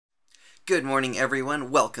Good morning,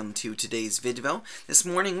 everyone. Welcome to today's ViDevo. This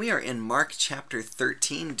morning we are in Mark chapter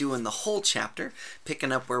 13, doing the whole chapter,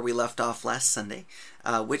 picking up where we left off last Sunday,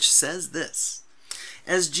 which says this.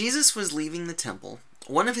 As Jesus was leaving the temple,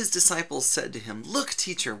 one of his disciples said to him, "Look,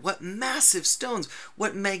 teacher, what massive stones,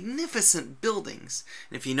 what magnificent buildings."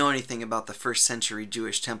 And if you know anything about the first century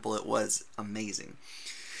Jewish temple, it was amazing.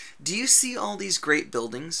 "Do you see all these great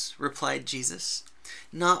buildings?" replied Jesus.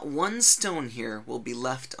 "Not one stone here will be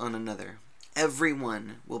left on another. Every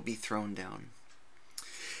one will be thrown down."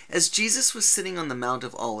 As Jesus was sitting on the Mount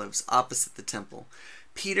of Olives opposite the temple,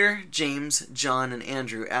 Peter, James, John, and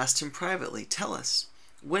Andrew asked him privately, "Tell us,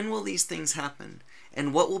 when will these things happen?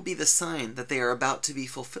 And what will be the sign that they are about to be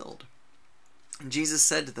fulfilled?" And Jesus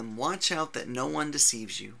said to them, "Watch out that no one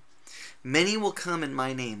deceives you. Many will come in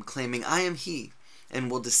my name, claiming I am he, and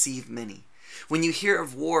will deceive many. When you hear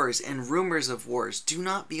of wars and rumors of wars, do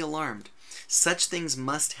not be alarmed. Such things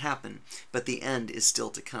must happen, but the end is still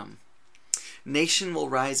to come. Nation will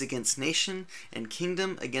rise against nation, and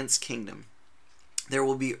kingdom against kingdom. There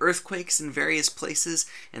will be earthquakes in various places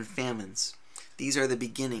and famines. These are the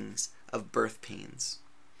beginnings of birth pains.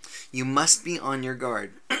 You must be on your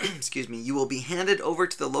guard. You will be handed over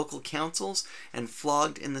to the local councils and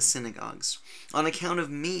flogged in the synagogues. On account of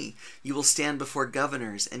me, you will stand before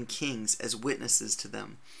governors and kings as witnesses to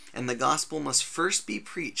them, and the gospel must first be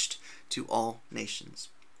preached to all nations.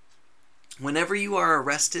 Whenever you are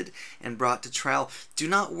arrested and brought to trial, do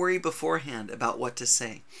not worry beforehand about what to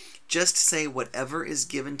say. Just say whatever is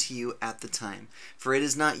given to you at the time, for it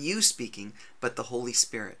is not you speaking, but the Holy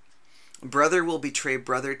Spirit. Brother will betray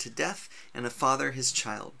brother to death, and a father his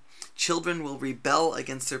child. Children will rebel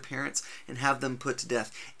against their parents and have them put to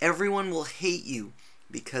death. Everyone will hate you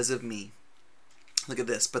because of me." Look at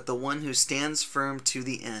this. "But the one who stands firm to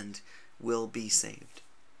the end will be saved.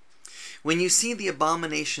 When you see the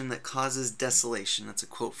abomination that causes desolation," that's a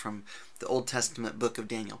quote from the Old Testament book of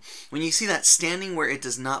Daniel. "When you see that standing where it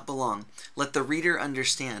does not belong, let the reader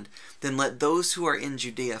understand. Then let those who are in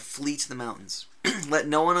Judea flee to the mountains. Let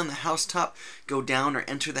no one on the housetop go down or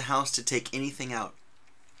enter the house to take anything out.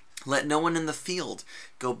 Let no one in the field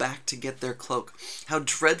go back to get their cloak. How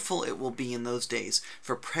dreadful it will be in those days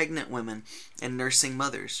for pregnant women and nursing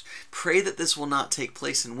mothers. Pray that this will not take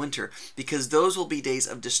place in winter, because those will be days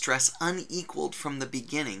of distress unequaled from the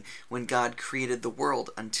beginning when God created the world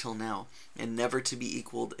until now, and never to be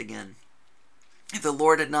equaled again. If the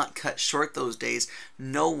Lord had not cut short those days,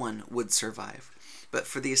 no one would survive. But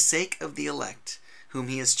for the sake of the elect, whom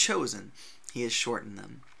he has chosen, he has shortened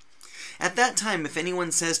them. At that time, if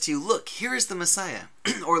anyone says to you, 'Look, here is the Messiah,'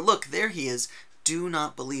 or 'Look, there he is,' do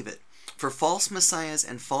not believe it. For false messiahs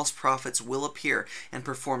and false prophets will appear and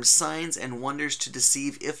perform signs and wonders to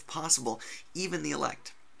deceive, if possible, even the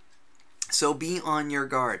elect. So be on your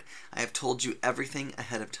guard. I have told you everything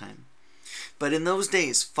ahead of time. But in those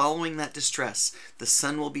days, following that distress, the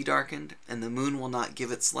sun will be darkened, and the moon will not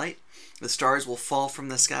give its light. The stars will fall from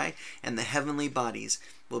the sky, and the heavenly bodies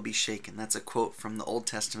will be shaken." That's a quote from the Old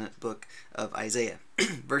Testament book of Isaiah.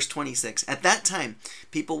 Verse 26, "At that time,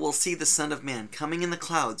 people will see the Son of Man coming in the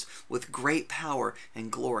clouds with great power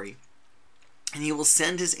and glory. And he will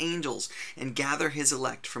send his angels and gather his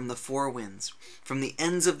elect from the four winds, from the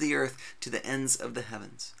ends of the earth to the ends of the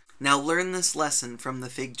heavens. Now learn this lesson from the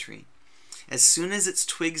fig tree. As soon as its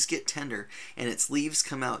twigs get tender and its leaves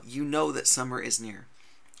come out, you know that summer is near.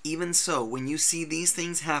 Even so, when you see these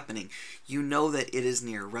things happening, you know that it is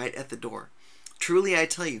near, right at the door. Truly I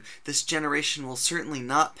tell you, this generation will certainly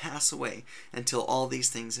not pass away until all these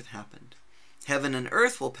things have happened. Heaven and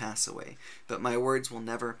earth will pass away, but my words will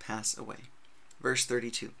never pass away." Verse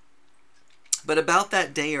 32. "But about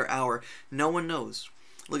that day or hour, no one knows."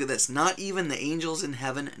 Look at this. "Not even the angels in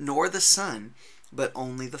heaven, nor the Son, but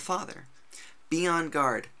only the Father. Be on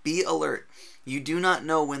guard. Be alert. You do not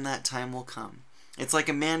know when that time will come. It's like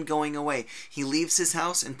a man going away. He leaves his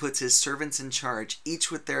house and puts his servants in charge,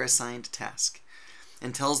 each with their assigned task,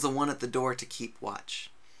 and tells the one at the door to keep watch.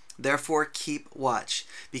 Therefore keep watch,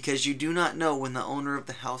 because you do not know when the owner of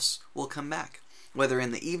the house will come back, whether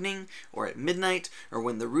in the evening, or at midnight, or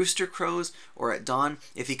when the rooster crows, or at dawn.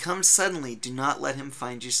 If he comes suddenly, do not let him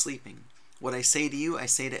find you sleeping. What I say to you, I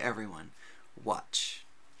say to everyone. Watch."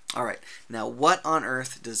 All right, now what on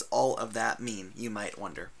earth does all of that mean, you might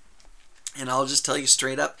wonder? And I'll just tell you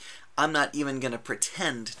straight up, I'm not even going to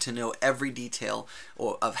pretend to know every detail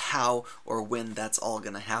of how or when that's all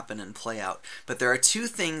going to happen and play out. But there are two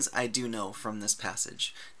things I do know from this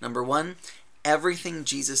passage. Number one, everything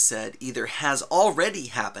Jesus said either has already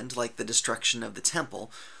happened, like the destruction of the temple,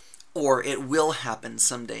 or it will happen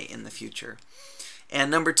someday in the future. And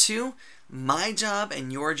number two, My job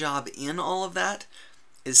and your job in all of that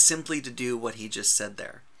is simply to do what he just said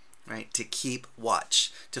there, right? To keep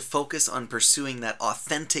watch, to focus on pursuing that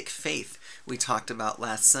authentic faith we talked about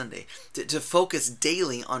last Sunday, to focus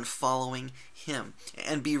daily on following him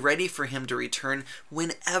and be ready for him to return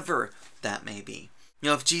whenever that may be. You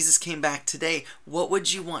know, if Jesus came back today, what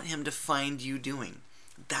would you want him to find you doing?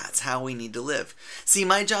 That's how we need to live. See,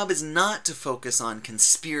 my job is not to focus on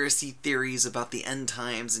conspiracy theories about the end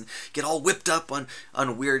times and get all whipped up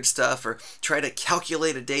on weird stuff or try to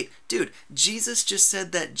calculate a date. Dude, Jesus just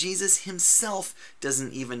said that Jesus himself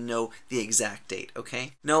doesn't even know the exact date,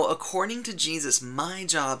 okay? No, according to Jesus, my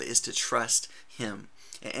job is to trust him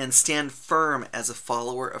and stand firm as a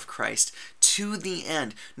follower of Christ to the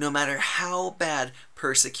end, no matter how bad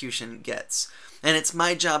persecution gets. And it's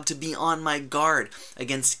my job to be on my guard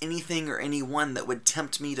against anything or anyone that would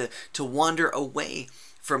tempt me to wander away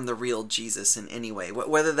from the real Jesus in any way.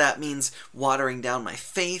 Whether that means watering down my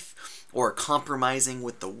faith or compromising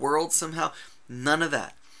with the world somehow, none of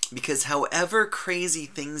that. Because however crazy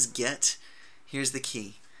things get, here's the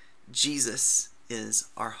key. Jesus is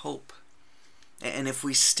our hope. And if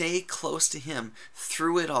we stay close to him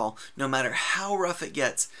through it all, no matter how rough it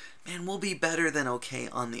gets, man, we'll be better than okay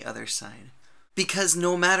on the other side. Because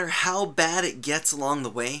no matter how bad it gets along the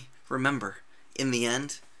way, remember, in the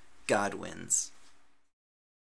end, God wins.